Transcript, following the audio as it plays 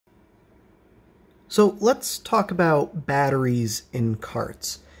So let's talk about batteries in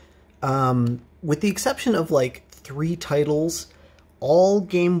carts. With the exception of like 3 titles, all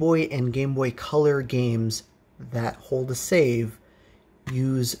Game Boy and Game Boy Color games that hold a save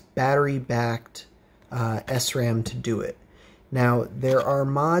use battery-backed SRAM to do it. Now, there are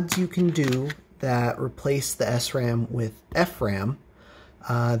mods you can do that replace the SRAM with FRAM.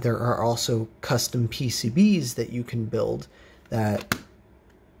 There are also custom PCBs that you can build that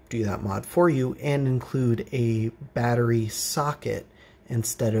do that mod for you and include a battery socket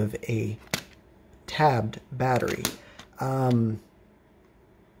instead of a tabbed battery. I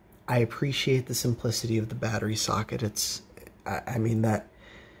appreciate the simplicity of the battery socket. I mean,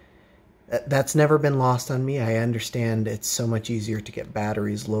 that's never been lost on me. I understand it's so much easier to get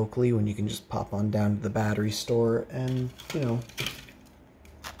batteries locally when you can just pop on down to the battery store and, you know,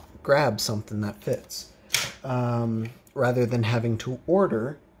 grab something that fits, rather than having to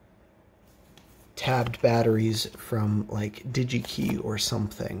order tabbed batteries from like DigiKey or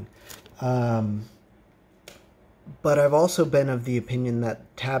something. But I've also been of the opinion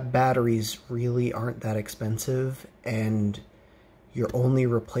that tab batteries really aren't that expensive, and you're only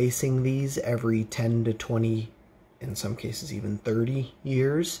replacing these every 10 to 20, in some cases even 30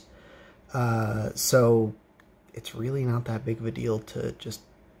 years. So it's really not that big of a deal to just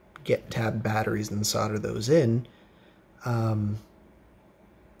get tab batteries and solder those in.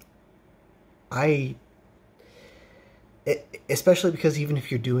 Especially because even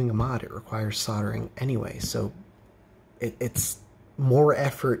if you're doing a mod, it requires soldering anyway, so it's more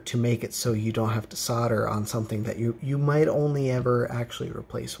effort to make it so you don't have to solder on something that you might only ever actually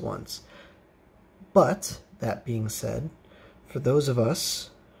replace once. But, that being said, for those of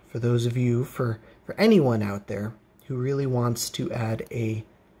us, for those of you, for anyone out there who really wants to add a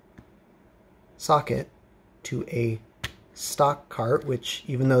socket to a stock cart, which,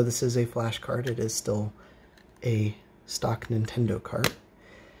 even though this is a flash cart, it is still a stock Nintendo cart,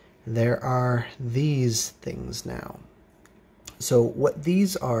 there are these things now. So what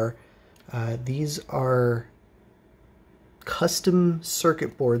these are custom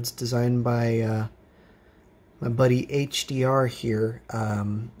circuit boards designed by my buddy HDR here.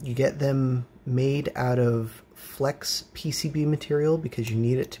 You get them made out of FLEX PCB material because you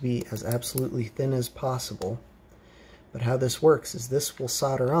need it to be as absolutely thin as possible. But how this works is this will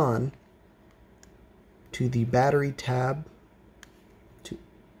solder on to the battery tab to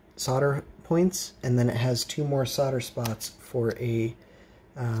solder points, and then it has 2 more solder spots for a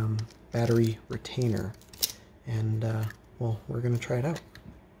battery retainer. And well, we're going to try it out.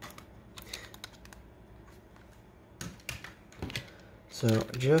 So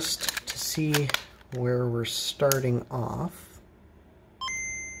just to see where we're starting off,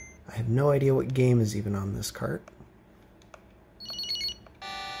 I have no idea what game is even on this cart.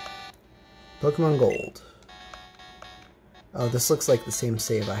 Pokemon Gold. Oh, this looks like the same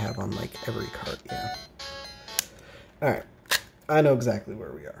save I have on like every cart, yeah. Alright, I know exactly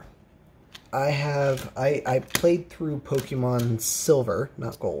where we are. I played through Pokemon Silver,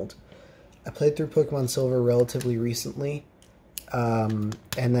 not Gold. I played through Pokemon Silver relatively recently, and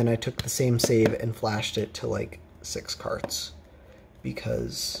then I took the same save and flashed it to like 6 carts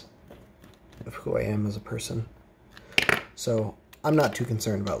because of who I am as a person. So I'm not too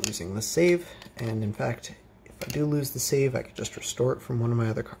concerned about losing this save, and in fact, if I do lose the save, I could just restore it from one of my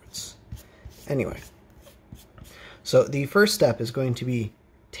other carts. Anyway, so the first step is going to be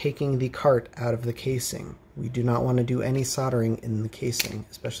taking the cart out of the casing. We do not want to do any soldering in the casing,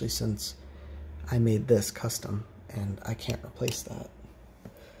 especially since I made this custom, and I can't replace that.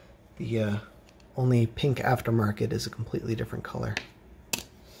 The only pink aftermarket is a completely different color.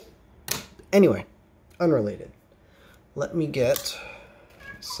 Anyway, unrelated. Let me get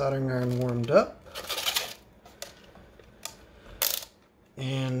soldering iron warmed up.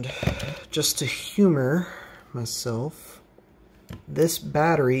 And just to humor myself, this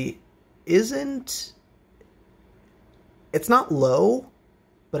battery it's not low,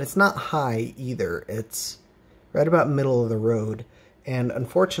 but it's not high either. It's right about middle of the road. And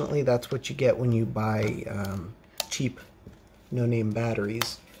unfortunately, that's what you get when you buy cheap, no-name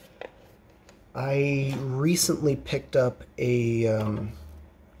batteries. I recently picked up a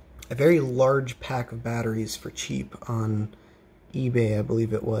very large pack of batteries for cheap on eBay, I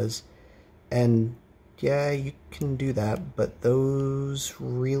believe it was. And yeah, you can do that, but those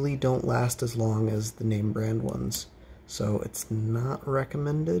really don't last as long as the name brand ones. So it's not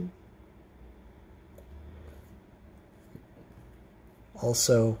recommended.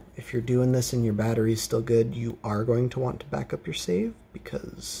 Also, if you're doing this and your battery is still good, you are going to want to back up your save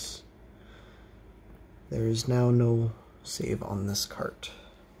because there is now no save on this cart.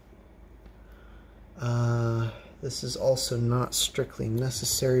 This is also not strictly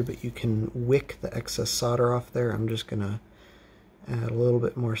necessary, but you can wick the excess solder off there. I'm just going to add a little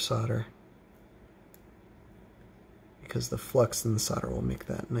bit more solder, because the flux in the solder will make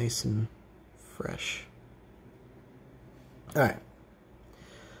that nice and fresh. Alright,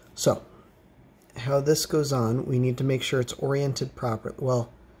 so how this goes on, we need to make sure it's oriented properly.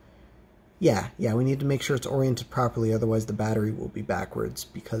 Well, yeah, we need to make sure it's oriented properly, otherwise the battery will be backwards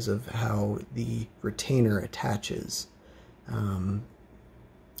because of how the retainer attaches.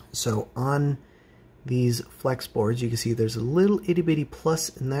 So on these flex boards, you can see there's a little itty bitty plus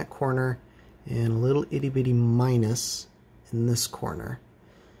in that corner and a little itty bitty minus in this corner.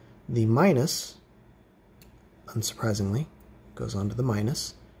 The minus, unsurprisingly, goes onto the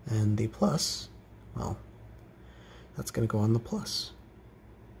minus, and the plus, well, that's going to go on the plus.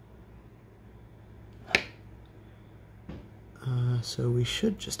 So we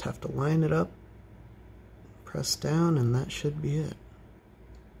should just have to line it up, press down, and that should be it.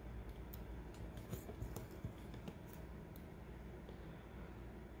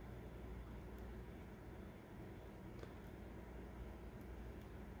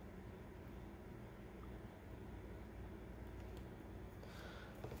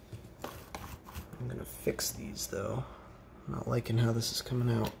 I'm gonna fix these though. I'm not liking how this is coming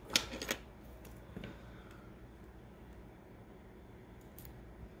out.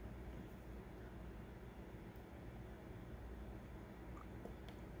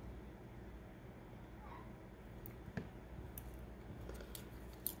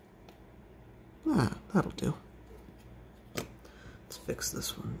 That'll do. Let's fix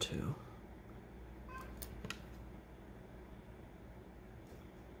this one too.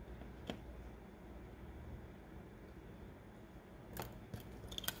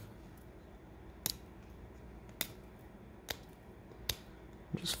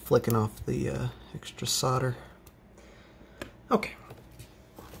 I'm just flicking off the extra solder. Okay.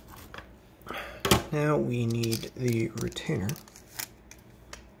 Now we need the retainer.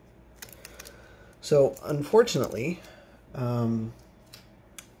 So unfortunately,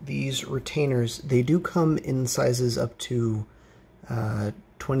 these retainers, they do come in sizes up to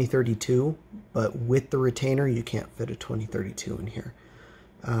 2032, but with the retainer you can't fit a 2032 in here.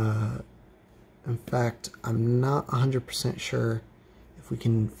 In fact, I'm not 100% sure if we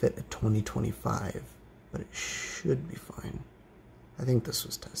can fit a 2025, but it should be fine. I think this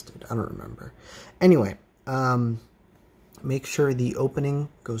was tested. I don't remember. Anyway, make sure the opening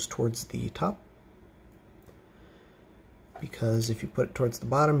goes towards the top, because if you put it towards the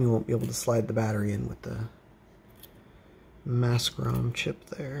bottom, you won't be able to slide the battery in with the mask ROM chip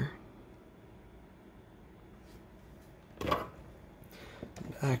there.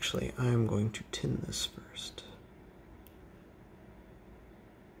 And actually, I'm going to tin this first.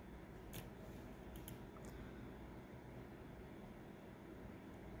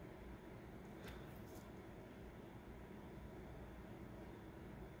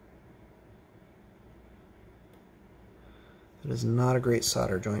 It is not a great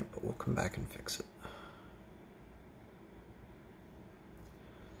solder joint, but we'll come back and fix it.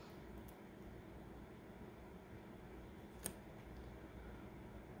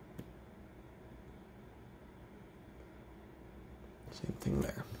 Same thing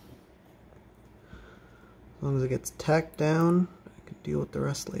there. As long as it gets tacked down, I can deal with the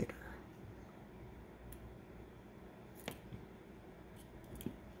rest later.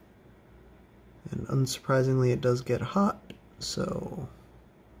 And unsurprisingly, it does get hot. So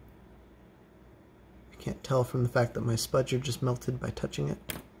I can't tell from the fact that my spudger just melted by touching it.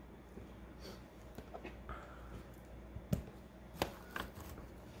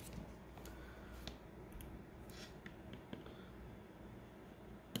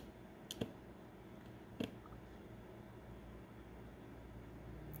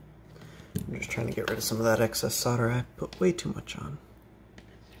 I'm just trying to get rid of some of that excess solder. I put way too much on.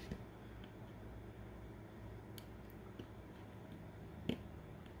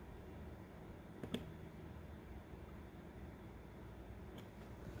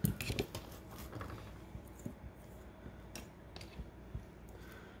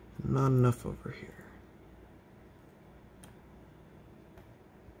 Not enough over here.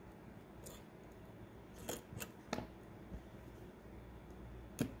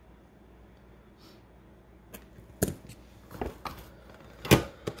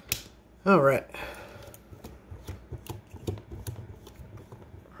 All right.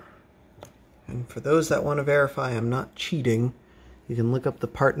 And for those that want to verify I'm not cheating, you can look up the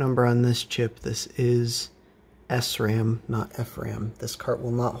part number on this chip. This is SRAM, not FRAM. This cart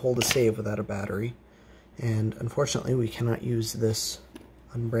will not hold a save without a battery, and unfortunately we cannot use this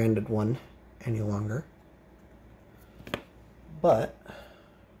unbranded one any longer. But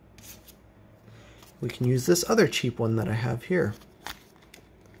we can use this other cheap one that I have here.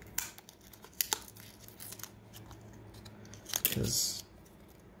 Because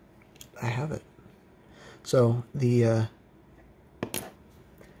I have it. So the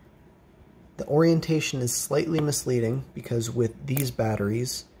orientation is slightly misleading because with these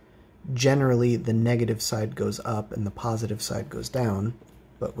batteries, generally the negative side goes up and the positive side goes down,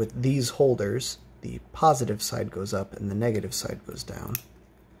 but with these holders, the positive side goes up and the negative side goes down.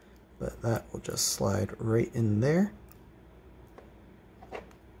 But that will just slide right in there,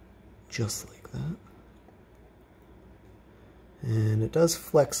 just like that. And it does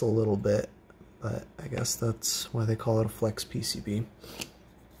flex a little bit, but I guess that's why they call it a FLEX PCB.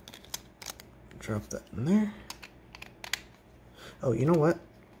 Drop that in there. Oh, you know what?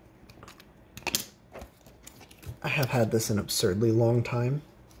 I have had this an absurdly long time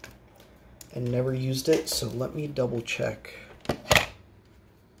and never used it, so let me double check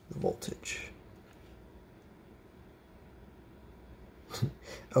the voltage.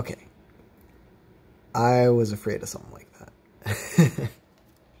 Okay. I was afraid of something like that.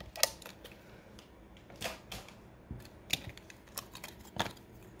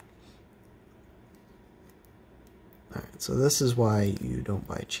 Alright, so this is why you don't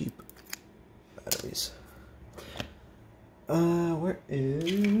buy cheap batteries. Where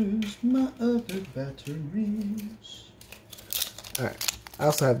is my other batteries? Alright, I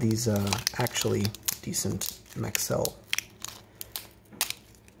also have these actually decent Maxell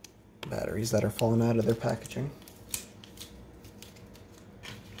batteries that are falling out of their packaging.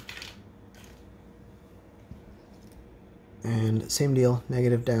 And same deal,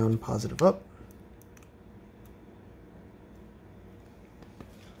 negative down, positive up.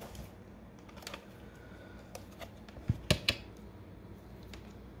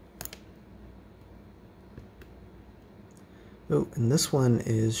 Oh, and this one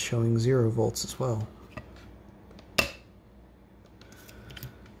is showing 0 volts as well.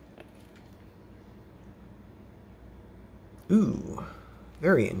 Ooh,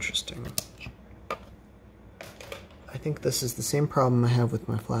 very interesting. I think this is the same problem I have with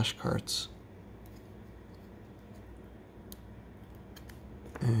my flash carts.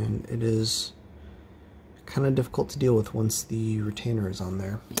 And it is kind of difficult to deal with once the retainer is on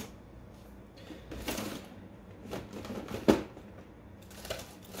there.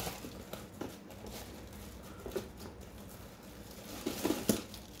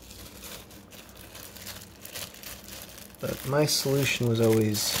 But my solution was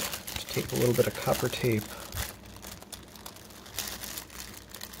always to take a little bit of copper tape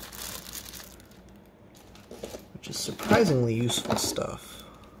which is surprisingly useful stuff.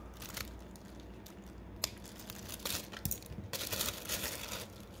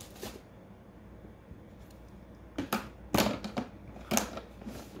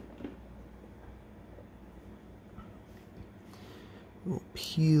 We'll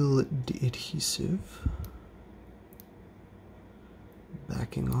peel the adhesive.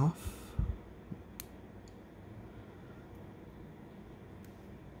 Backing off.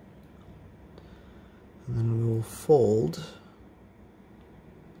 And then we will fold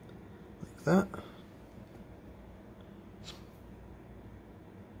like that.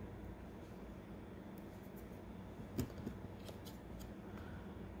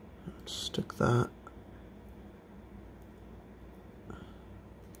 Stick that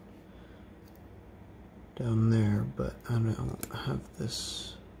down there, but I don't have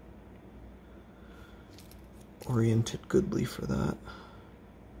this oriented goodly for that.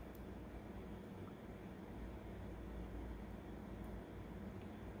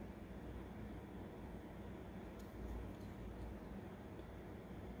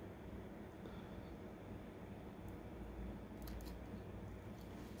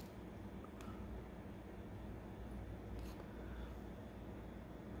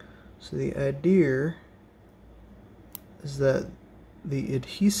 So the idea is that the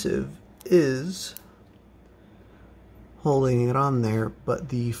adhesive is holding it on there, but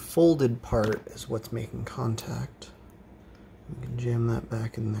the folded part is what's making contact. We can jam that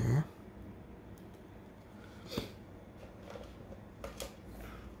back in there.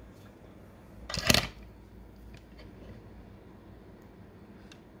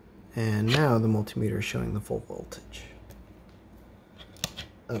 And now the multimeter is showing the full voltage.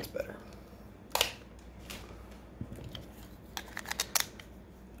 That's better.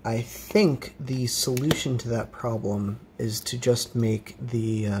 I think the solution to that problem is to just make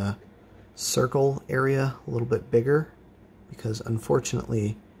the circle area a little bit bigger, because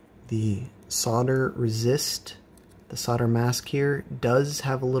unfortunately the solder resist The solder mask here does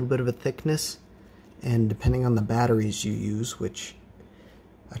have a little bit of a thickness, and depending on the batteries you use, which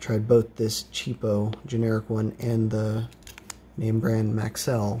I tried both this cheapo generic one and the name brand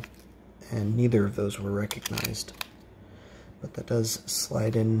Maxell, and neither of those were recognized. But that does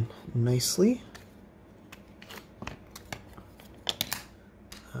slide in nicely.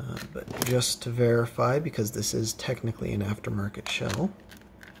 But just to verify, because this is technically an aftermarket shell,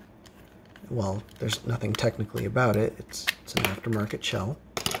 well, there's nothing technically about it, it's an aftermarket shell.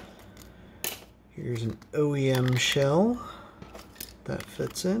 Here's an OEM shell that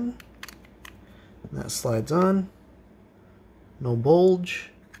fits in, and that slides on. No bulge,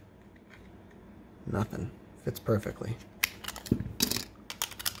 nothing, fits perfectly.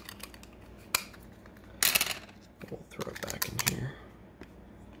 We'll throw it back in here.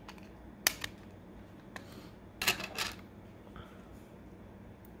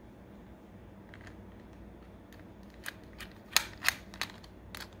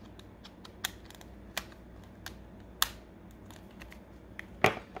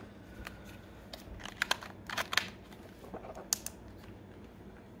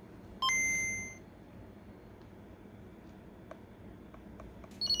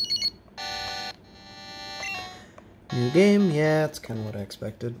 New game? Yeah, it's kind of what I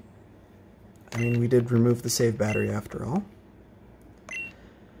expected. I mean, we did remove the save battery after all.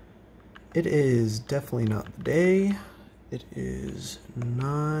 It is definitely not the day. It is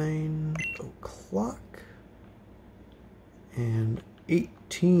 9 o'clock and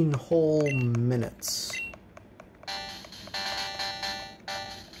 18 whole minutes.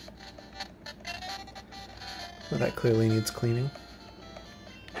 Well, that clearly needs cleaning.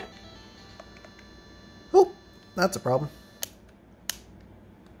 Oh, that's a problem.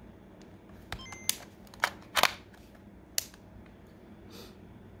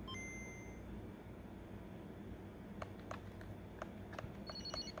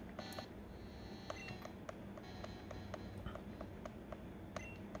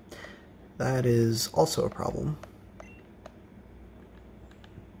 That is also a problem.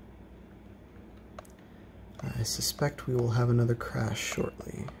 I suspect we will have another crash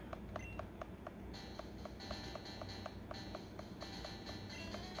shortly.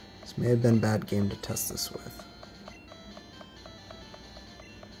 This may have been a bad game to test this with.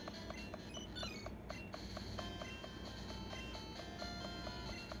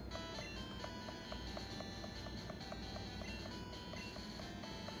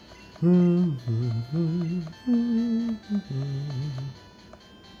 Or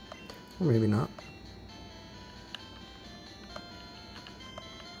maybe not.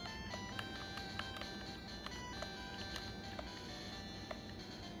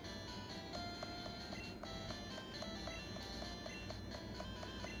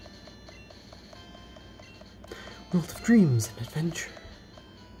 World of dreams and adventure.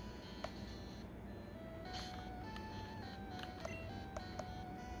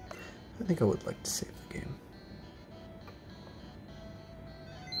 I think I would like to save the game.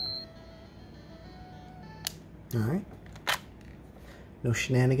 Alright. No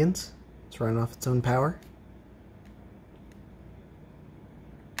shenanigans. It's running off its own power.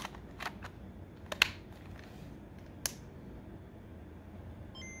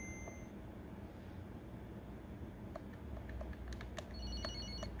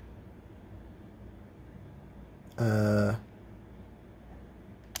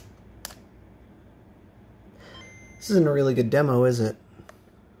 This isn't a really good demo, is it?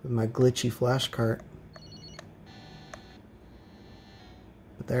 With my glitchy flash cart.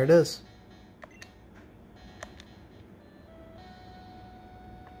 But there it is.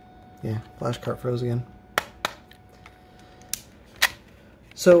 Yeah, flash cart froze again.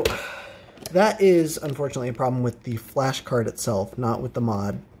 So that is unfortunately a problem with the flash cart itself, not with the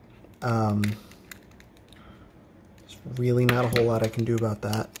mod. There's really not a whole lot I can do about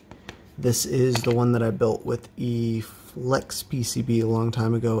that. This is the one that I built with FLEX PCB a long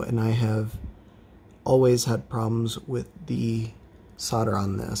time ago, and I have always had problems with the solder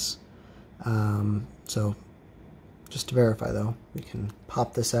on this. So just to verify though, we can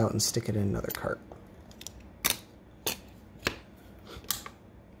pop this out and stick it in another cart.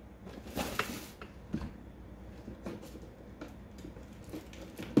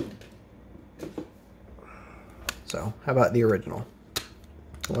 So how about the original?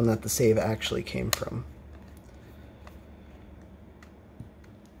 The one that the save actually came from.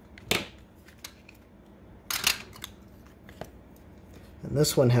 And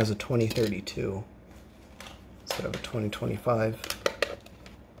this one has a 2032 instead of a 2025.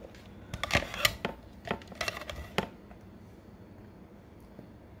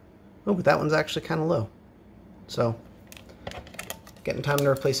 Oh, but that one's actually kind of low. So, getting time to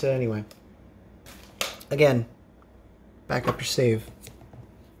replace it anyway. Again, back up your save.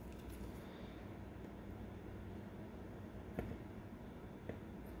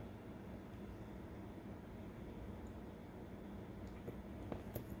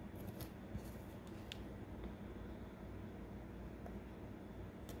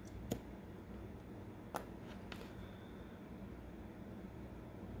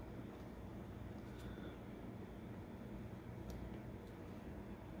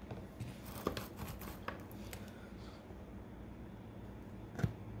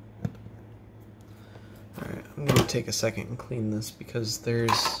 I'm going to take a second and clean this because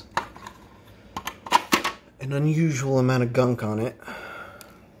there's an unusual amount of gunk on it.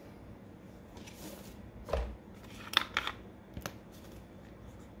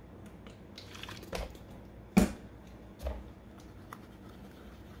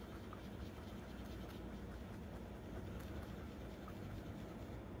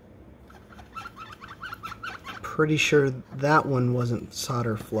 Pretty sure that one wasn't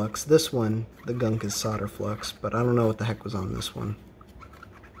solder flux. This one, the gunk is solder flux, but I don't know what the heck was on this one.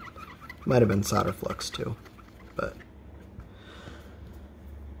 Might have been solder flux too, but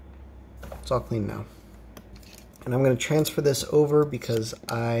it's all clean now. And I'm going to transfer this over because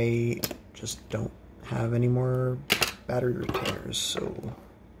I just don't have any more battery retainers, so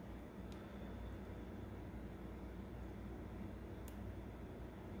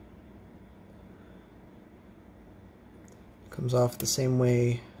comes off the same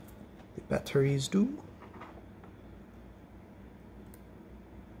way the batteries do.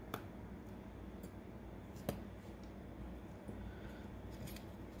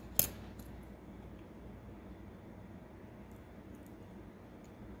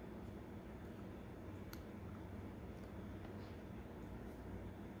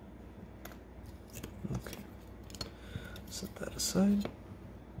 Okay, set that aside.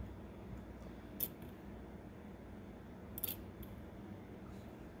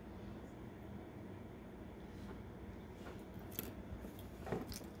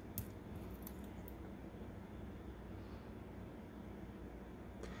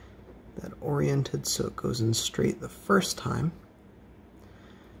 That oriented so it goes in straight the first time.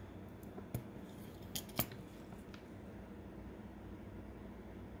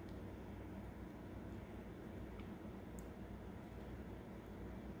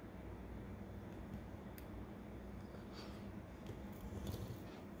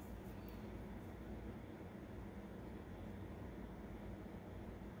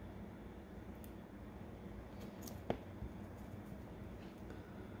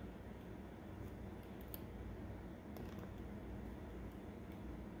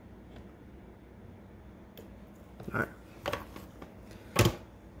 All right.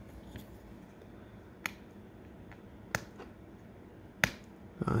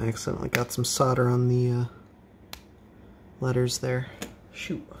 I accidentally got some solder on the letters there.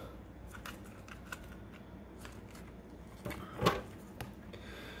 Shoot.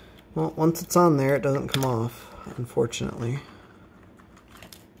 Well, once it's on there, it doesn't come off, unfortunately.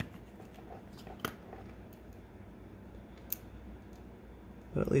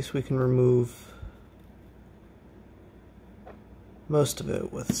 But at least we can remove most of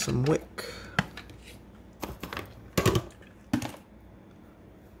it with some wick.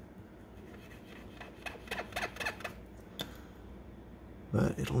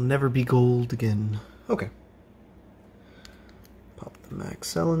 But it'll never be gold again. Okay. Pop the mag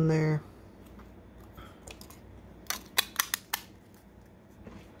cell in there.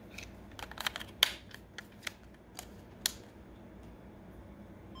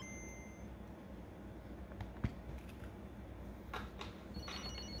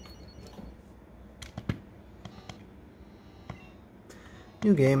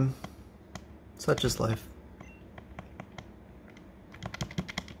 New game. Such is life.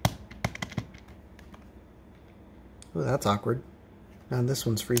 Oh, that's awkward. Now this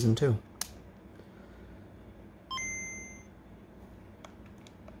one's freezing too.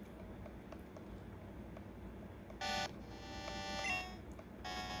 It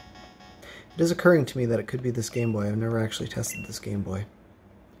is occurring to me that it could be this Game Boy. I've never actually tested this Game Boy.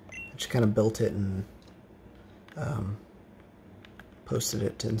 I just kind of built it and posted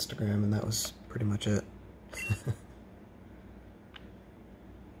it to Instagram, and that was pretty much it.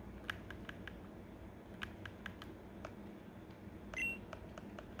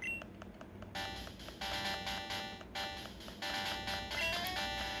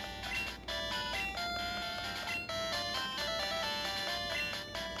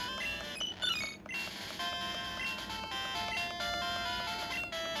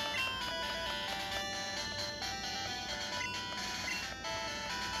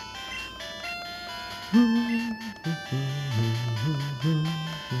 Now,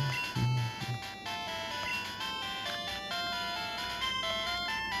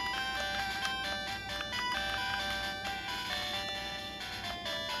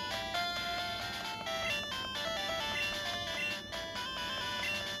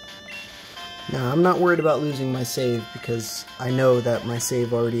 I'm not worried about losing my save because I know that my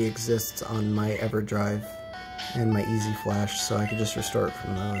save already exists on my EverDrive and my Easy Flash, so I can just restore it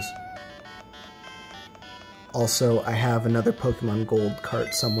from those. Also, I have another Pokemon Gold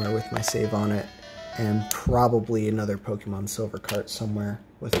cart somewhere with my save on it, and probably another Pokemon Silver cart somewhere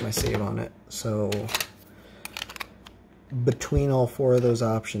with my save on it. So, between all four of those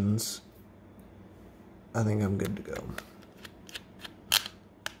options, I think I'm good to go.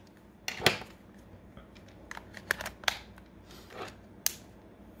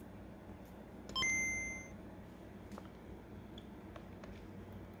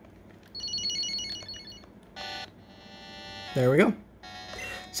 There we go.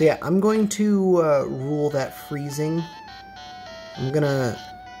 So yeah, I'm going to rule that freezing. I'm gonna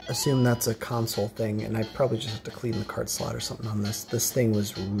assume that's a console thing, and I probably just have to clean the card slot or something on this. This thing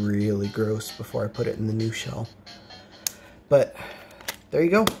was really gross before I put it in the new shell. But there you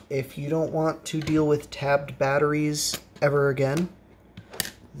go. If you don't want to deal with tabbed batteries ever again,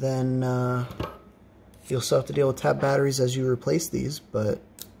 then you'll still have to deal with tabbed batteries as you replace these, but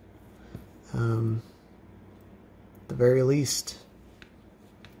at the very least,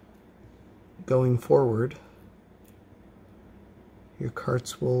 going forward, your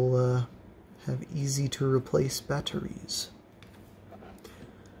carts will have easy to replace batteries.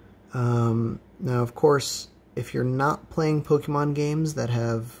 Now, of course, if you're not playing Pokemon games that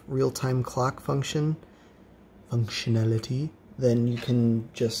have real-time clock functionality, then you can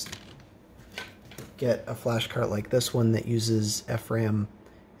just get a flash cart like this one that uses FRAM,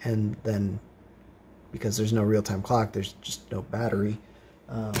 and then because there's no real-time clock, there's just no battery.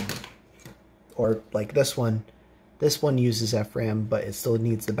 Or like this one uses FRAM, but it still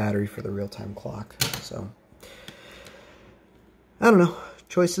needs the battery for the real-time clock. So, I don't know.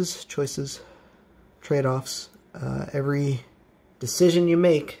 Choices, trade-offs. Every decision you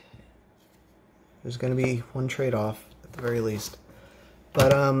make, there's going to be one trade-off at the very least.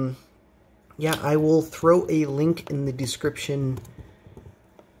 But, yeah, I will throw a link in the description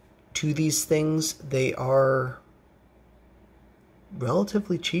to these things. They are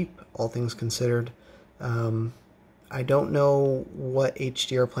relatively cheap, all things considered. I don't know what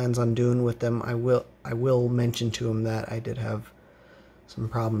HDR plans on doing with them. I will mention to him that I did have some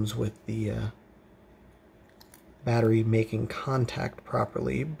problems with the battery making contact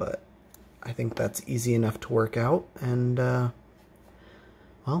properly, but I think that's easy enough to work out. And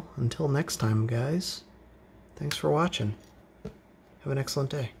well, until next time, guys, thanks for watching. Have an excellent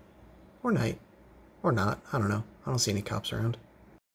day. Or night. Or not. I don't know. I don't see any cops around.